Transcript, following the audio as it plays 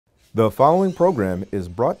The following program is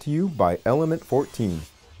brought to you by Element 14,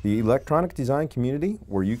 the electronic design community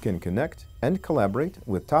where you can connect and collaborate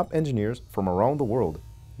with top engineers from around the world.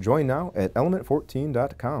 Join now at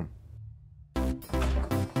element14.com.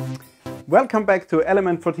 Welcome back to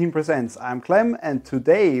Element 14 Presents. I'm Clem, and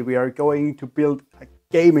today we are going to build a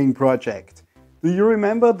gaming project. Do you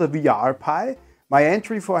remember the VRpi? My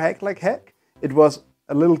entry for Hack Like Hack? It was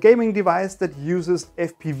a little gaming device that uses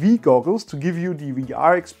FPV goggles to give you the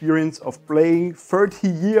VR experience of playing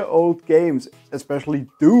 30-year-old games, especially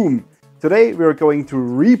Doom. Today we are going to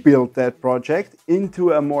rebuild that project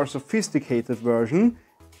into a more sophisticated version,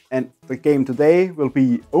 and the game today will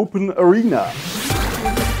be OpenArena.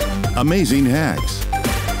 Amazing hacks,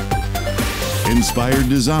 inspired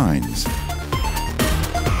designs.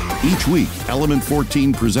 Each week, Element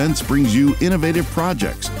 14 Presents brings you innovative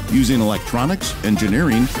projects using electronics,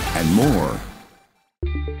 engineering, and more.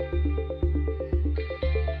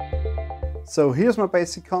 So here's my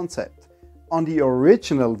basic concept. On the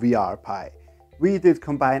original VRpi, we did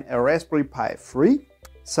combine a Raspberry Pi 3,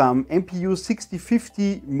 some MPU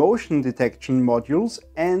 6050 motion detection modules,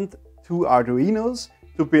 and two Arduinos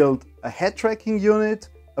to build a head tracking unit,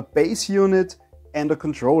 a base unit, and a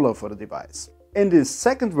controller for the device. In this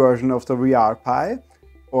second version of the VRpi,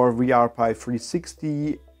 or VRpi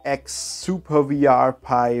 360 X Super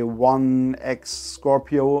VRpi 1 X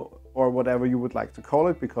Scorpio, or whatever you would like to call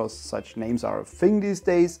it, because such names are a thing these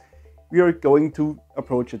days, we are going to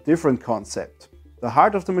approach a different concept. The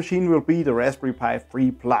heart of the machine will be the Raspberry Pi 3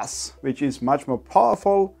 Plus, which is much more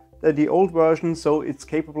powerful than the old version, so it's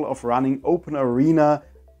capable of running OpenArena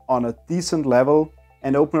on a decent level.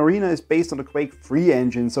 And OpenArena is based on the Quake 3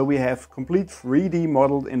 engine, so we have complete 3D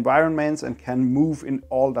modeled environments and can move in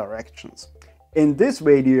all directions. In this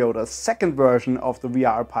video, the second version of the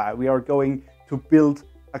VRpi, we are going to build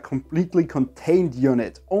a completely contained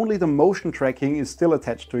unit. Only the motion tracking is still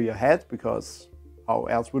attached to your head, because how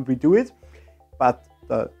else would we do it? But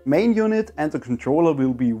the main unit and the controller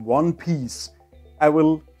will be one piece. I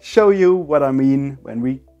will show you what I mean when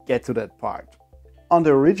we get to that part. On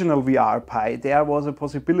the original VRpi, there was a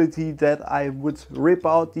possibility that I would rip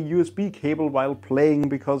out the USB cable while playing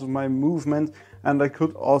because of my movement, and I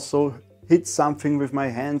could also hit something with my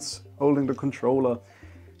hands holding the controller.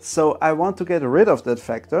 So I want to get rid of that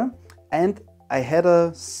factor, and I had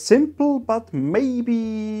a simple but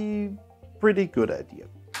maybe pretty good idea.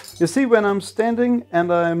 You see, when I'm standing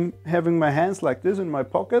and I'm having my hands like this in my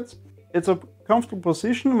pockets, it's a comfortable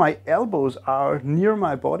position. My elbows are near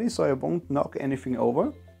my body, so I won't knock anything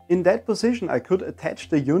over. In that position, I could attach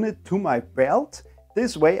the unit to my belt.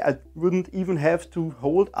 This way I wouldn't even have to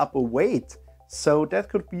hold up a weight. So that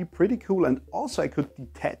could be pretty cool. And also I could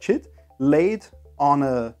detach it, lay it on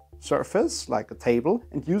a surface like a table,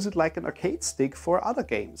 and use it like an arcade stick for other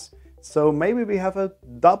games. So maybe we have a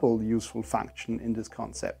double useful function in this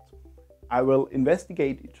concept. I will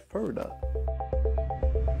investigate it further.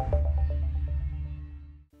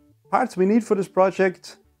 Parts we need for this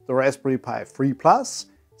project: the Raspberry Pi 3 Plus,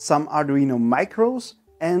 some Arduino micros,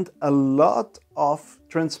 and a lot of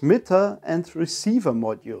transmitter and receiver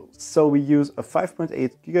modules. So we use a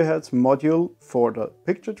 5.8 GHz module for the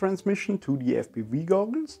picture transmission to the FPV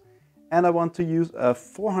goggles, and I want to use a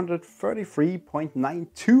 433.92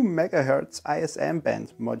 MHz ISM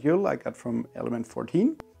band module I got from Element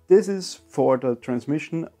 14. This is for the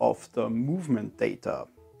transmission of the movement data.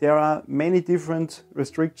 There are many different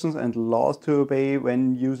restrictions and laws to obey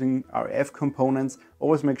when using RF components.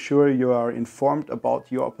 Always make sure you are informed about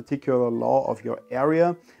your particular law of your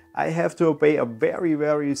area. I have to obey a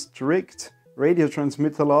very strict radio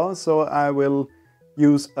transmitter law, so I will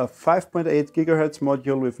use a 5.8 GHz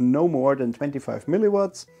module with no more than 25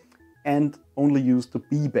 milliwatts and only use the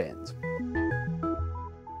B band.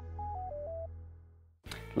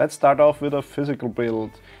 Let's start off with a physical build.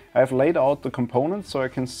 I've laid out the components so I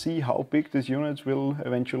can see how big these units will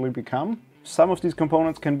eventually become. Some of these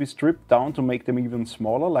components can be stripped down to make them even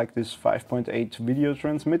smaller, like this 5.8 video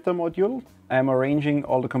transmitter module. I'm arranging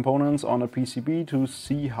all the components on a PCB to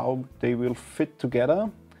see how they will fit together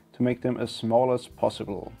to make them as small as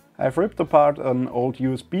possible. I've ripped apart an old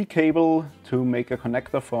USB cable to make a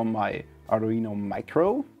connector for my Arduino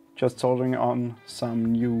micro, just soldering on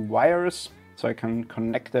some new wires so I can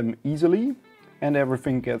connect them easily. And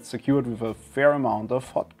everything gets secured with a fair amount of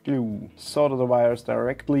hot glue. Solder the wires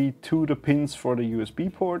directly to the pins for the USB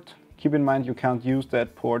port. Keep in mind you can't use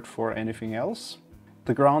that port for anything else.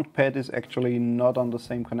 The ground pad is actually not on the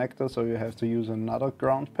same connector, so you have to use another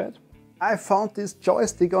ground pad. I found this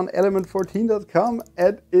joystick on element14.com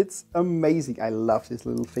and it's amazing. I love this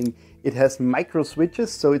little thing. It has micro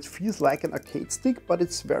switches, so it feels like an arcade stick, but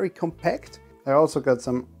it's very compact. I also got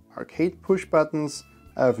some arcade push buttons.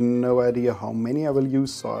 I have no idea how many I will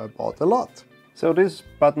use, so I bought a lot. So these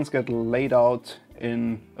buttons get laid out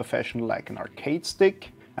in a fashion like an arcade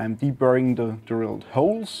stick. I'm deburring the drilled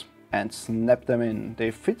holes and snap them in.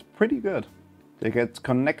 They fit pretty good. They get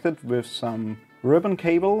connected with some ribbon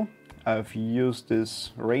cable. I've used this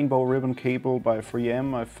rainbow ribbon cable by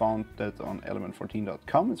 3M. I found that on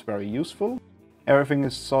element14.com. It's very useful. Everything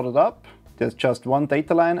is soldered up. There's just one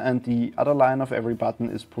data line and the other line of every button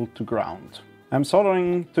is pulled to ground. I'm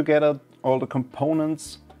soldering together all the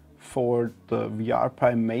components for the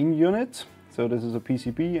VRpi main unit. So this is a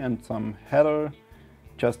PCB and some header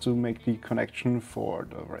just to make the connection for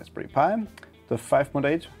the Raspberry Pi. The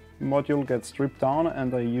 5.8 module gets stripped down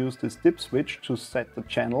and I use this dip switch to set the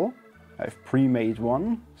channel. I've pre-made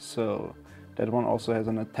one, so that one also has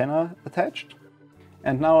an antenna attached.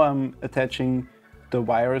 And now I'm attaching the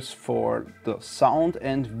wires for the sound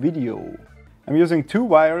and video. I'm using 2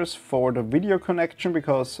 wires for the video connection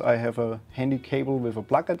because I have a handy cable with a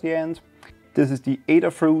plug at the end. This is the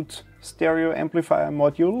Adafruit stereo amplifier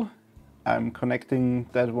module. I'm connecting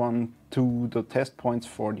that one to the test points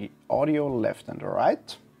for the audio left and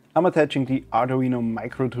right. I'm attaching the Arduino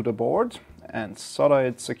micro to the board and solder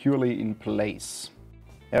it securely in place.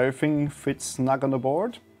 Everything fits snug on the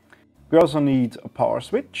board. We also need a power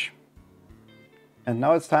switch. And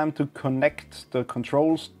now it's time to connect the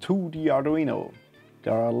controls to the Arduino.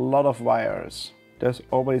 There are a lot of wires. There's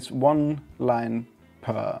always one line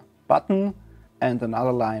per button and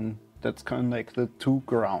another line that's connected to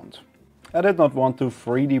ground. I did not want to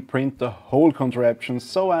 3D print the whole contraption,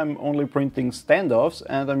 so I'm only printing standoffs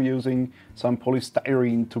and I'm using some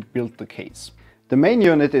polystyrene to build the case. The main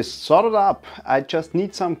unit is soldered up. I just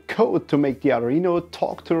need some code to make the Arduino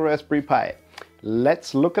talk to the Raspberry Pi.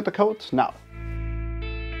 Let's look at the code now.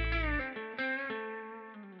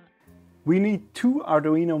 We need 2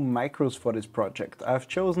 Arduino micros for this project. I've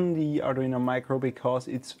chosen the Arduino micro because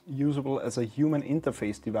it's usable as a human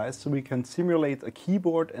interface device, so we can simulate a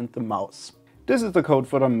keyboard and the mouse. This is the code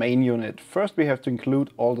for the main unit. First we have to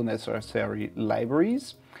include all the necessary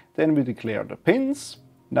libraries. Then we declare the pins.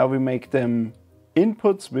 Now we make them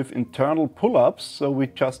inputs with internal pull-ups, so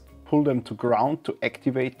we just pull them to ground to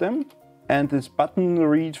activate them. And this button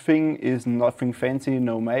read thing is nothing fancy,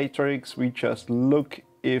 no matrix. We just look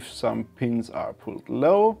if some pins are pulled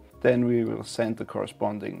low, then we will send the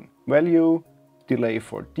corresponding value, delay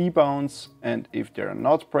for debounce, and if they're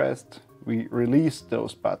not pressed, we release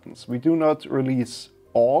those buttons. We do not release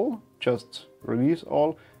all, just release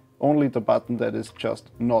all, only the button that is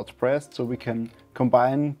just not pressed, so we can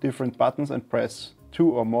combine different buttons and press 2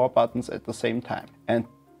 or more buttons at the same time. And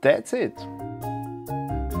that's it.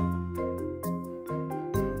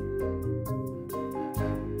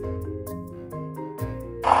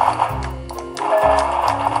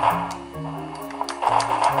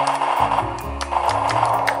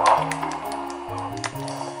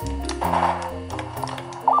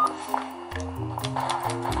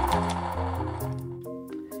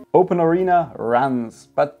 OpenArena runs,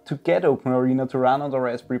 but to get OpenArena to run on the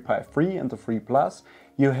Raspberry Pi 3 and the 3 Plus,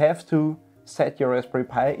 you have to set your Raspberry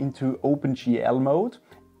Pi into OpenGL mode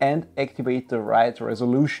and activate the right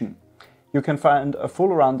resolution. You can find a full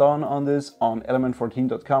rundown on this on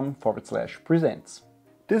element14.com/presents.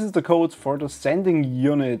 This is the code for the sending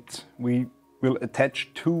unit. We will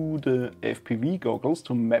attach to the FPV goggles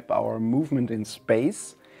to map our movement in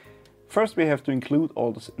space. First we have to include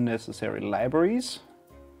all the necessary libraries.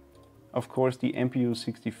 Of course, the MPU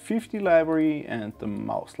 6050 library and the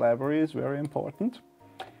mouse library is very important.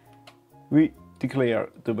 We declare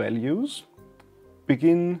the values,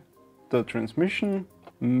 begin the transmission,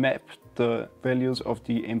 map the values of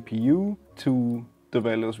the MPU to the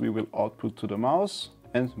values we will output to the mouse,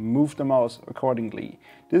 and move the mouse accordingly.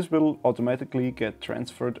 This will automatically get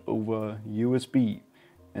transferred over USB.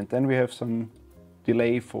 And then we have some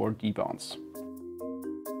delay for debounce.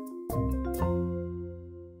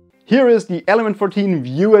 Here is the Element 14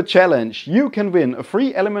 Viewer Challenge. You can win a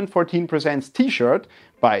free Element 14 Presents t-shirt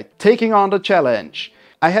by taking on the challenge.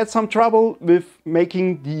 I had some trouble with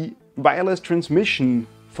making the wireless transmission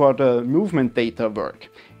for the movement data work.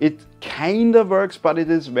 It kinda works, but it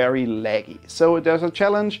is very laggy. So there's a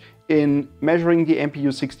challenge in measuring the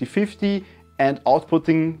MPU 6050 and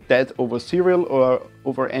outputting that over serial or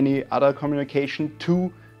over any other communication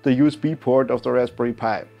to the USB port of the Raspberry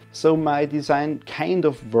Pi. So my design kind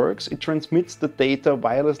of works. It transmits the data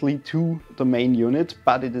wirelessly to the main unit,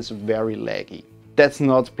 but it is very laggy. that's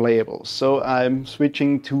not playable. So I'm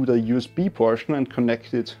switching to the USB portion and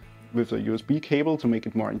connect it with a USB cable to make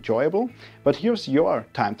it more enjoyable. But here's your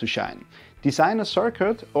time to shine. Design a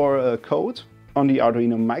circuit or a code on the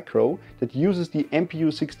Arduino Micro that uses the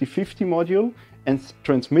MPU6050 module and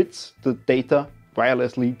transmits the data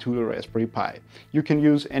wirelessly to the Raspberry Pi. You can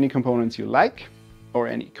use any components you like or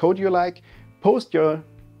any code you like. Post your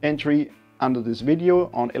entry under this video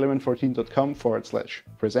on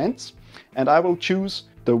element14.com/presents, and I will choose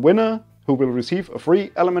the winner who will receive a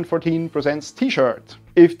free Element 14 Presents t-shirt.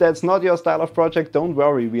 If that's not your style of project, don't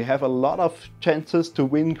worry, we have a lot of chances to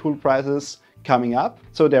win cool prizes coming up.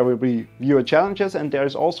 So there will be viewer challenges, and there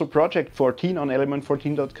is also Project 14 on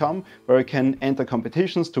element14.com where you can enter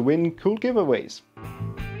competitions to win cool giveaways.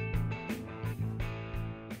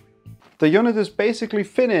 The unit is basically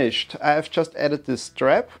finished. I have just added this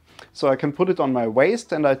strap so I can put it on my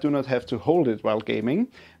waist and I do not have to hold it while gaming.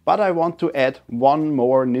 But I want to add one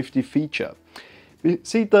more nifty feature. You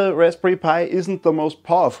see, the Raspberry Pi isn't the most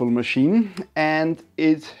powerful machine and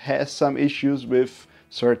it has some issues with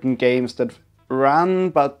certain games that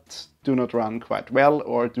run but do not run quite well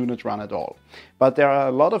or do not run at all. But there are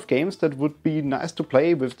a lot of games that would be nice to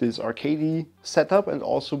play with this arcade setup and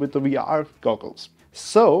also with the VR goggles.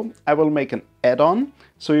 So I will make an add-on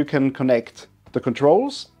so you can connect the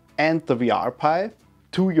controls and the VRpi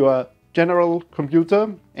to your general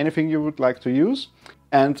computer, anything you would like to use,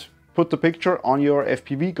 and put the picture on your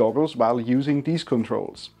FPV goggles while using these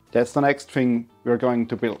controls. That's the next thing we're going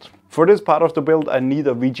to build. For this part of the build I need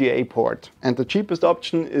a VGA port, and the cheapest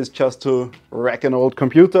option is just to wreck an old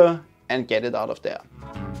computer and get it out of there.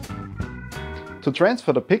 To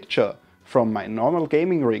transfer the picture from my normal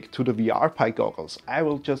gaming rig to the VRpi goggles, I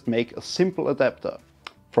will just make a simple adapter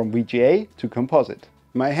from VGA to composite.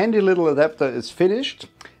 My handy little adapter is finished.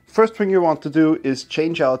 First thing you want to do is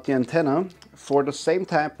change out the antenna for the same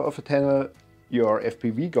type of antenna your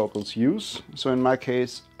FPV goggles use. So in my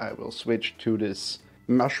case I will switch to this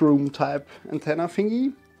mushroom type antenna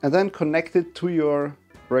thingy and then connect it to your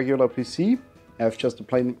regular PC. I have just a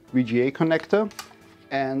plain VGA connector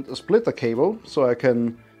and a splitter cable so I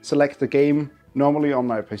can select the game normally on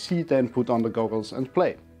my PC, then put on the goggles and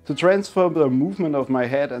play. To transfer the movement of my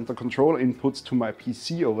head and the control inputs to my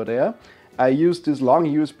PC over there, I use this long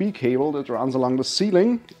USB cable that runs along the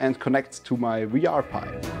ceiling and connects to my VRpi.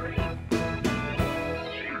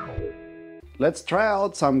 Let's try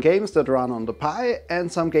out some games that run on the Pi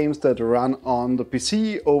and some games that run on the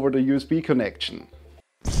PC over the USB connection.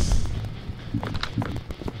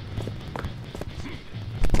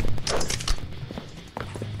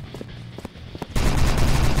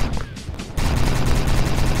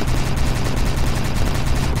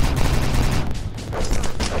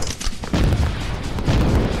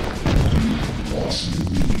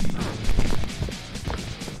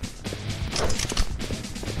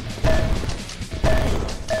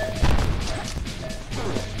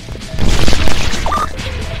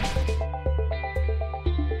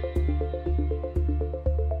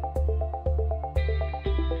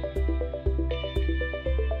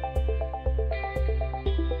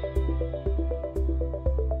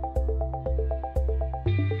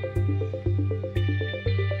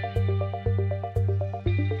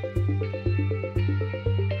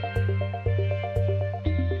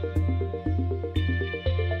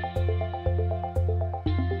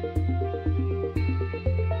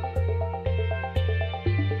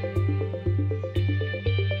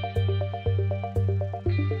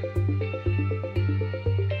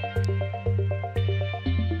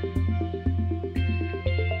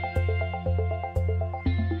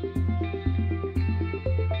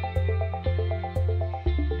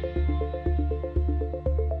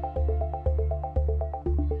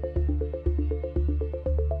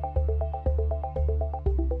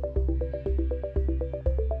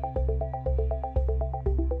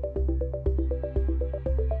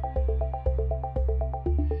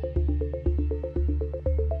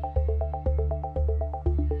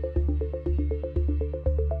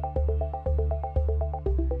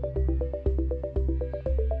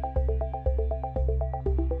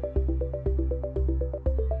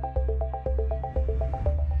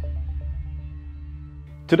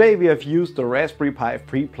 Today we have used the Raspberry Pi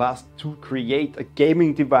 3 Plus to create a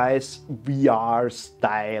gaming device VR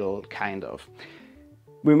style, kind of.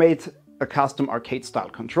 We made a custom arcade style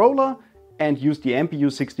controller and used the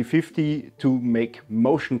MPU6050 to make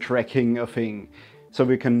motion tracking a thing. So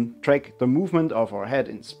we can track the movement of our head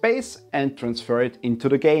in space and transfer it into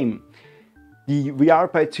the game. The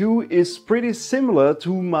VRpi 2 is pretty similar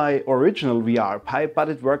to my original VRpi, but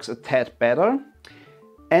it works a tad better.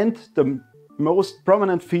 And the most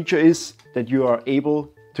prominent feature is that you are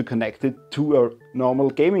able to connect it to a normal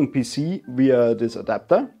gaming PC via this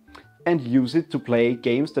adapter and use it to play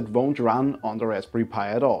games that won't run on the Raspberry Pi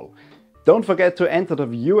at all. Don't forget to enter the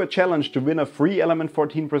viewer challenge to win a free Element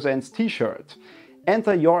 14 Presents t-shirt.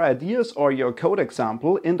 Enter your ideas or your code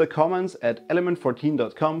example in the comments at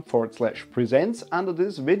element14.com/presents under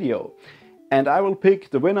this video. And I will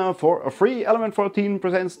pick the winner for a free Element 14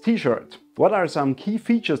 Presents t-shirt. What are some key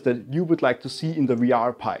features that you would like to see in the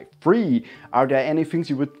VRpi 3? Are there any things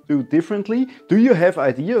you would do differently? Do you have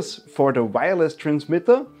ideas for the wireless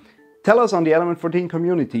transmitter? Tell us on the Element 14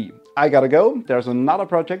 community. I gotta go, there's another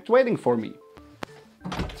project waiting for me.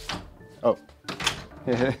 Oh.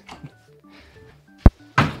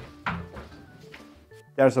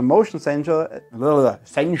 There's a motion sensor. There's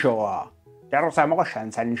a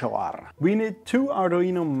motion sensor. We need 2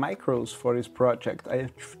 Arduino micros for this project.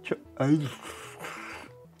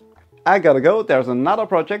 I gotta go, there's another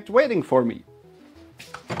project waiting for me.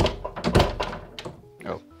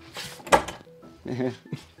 Oh.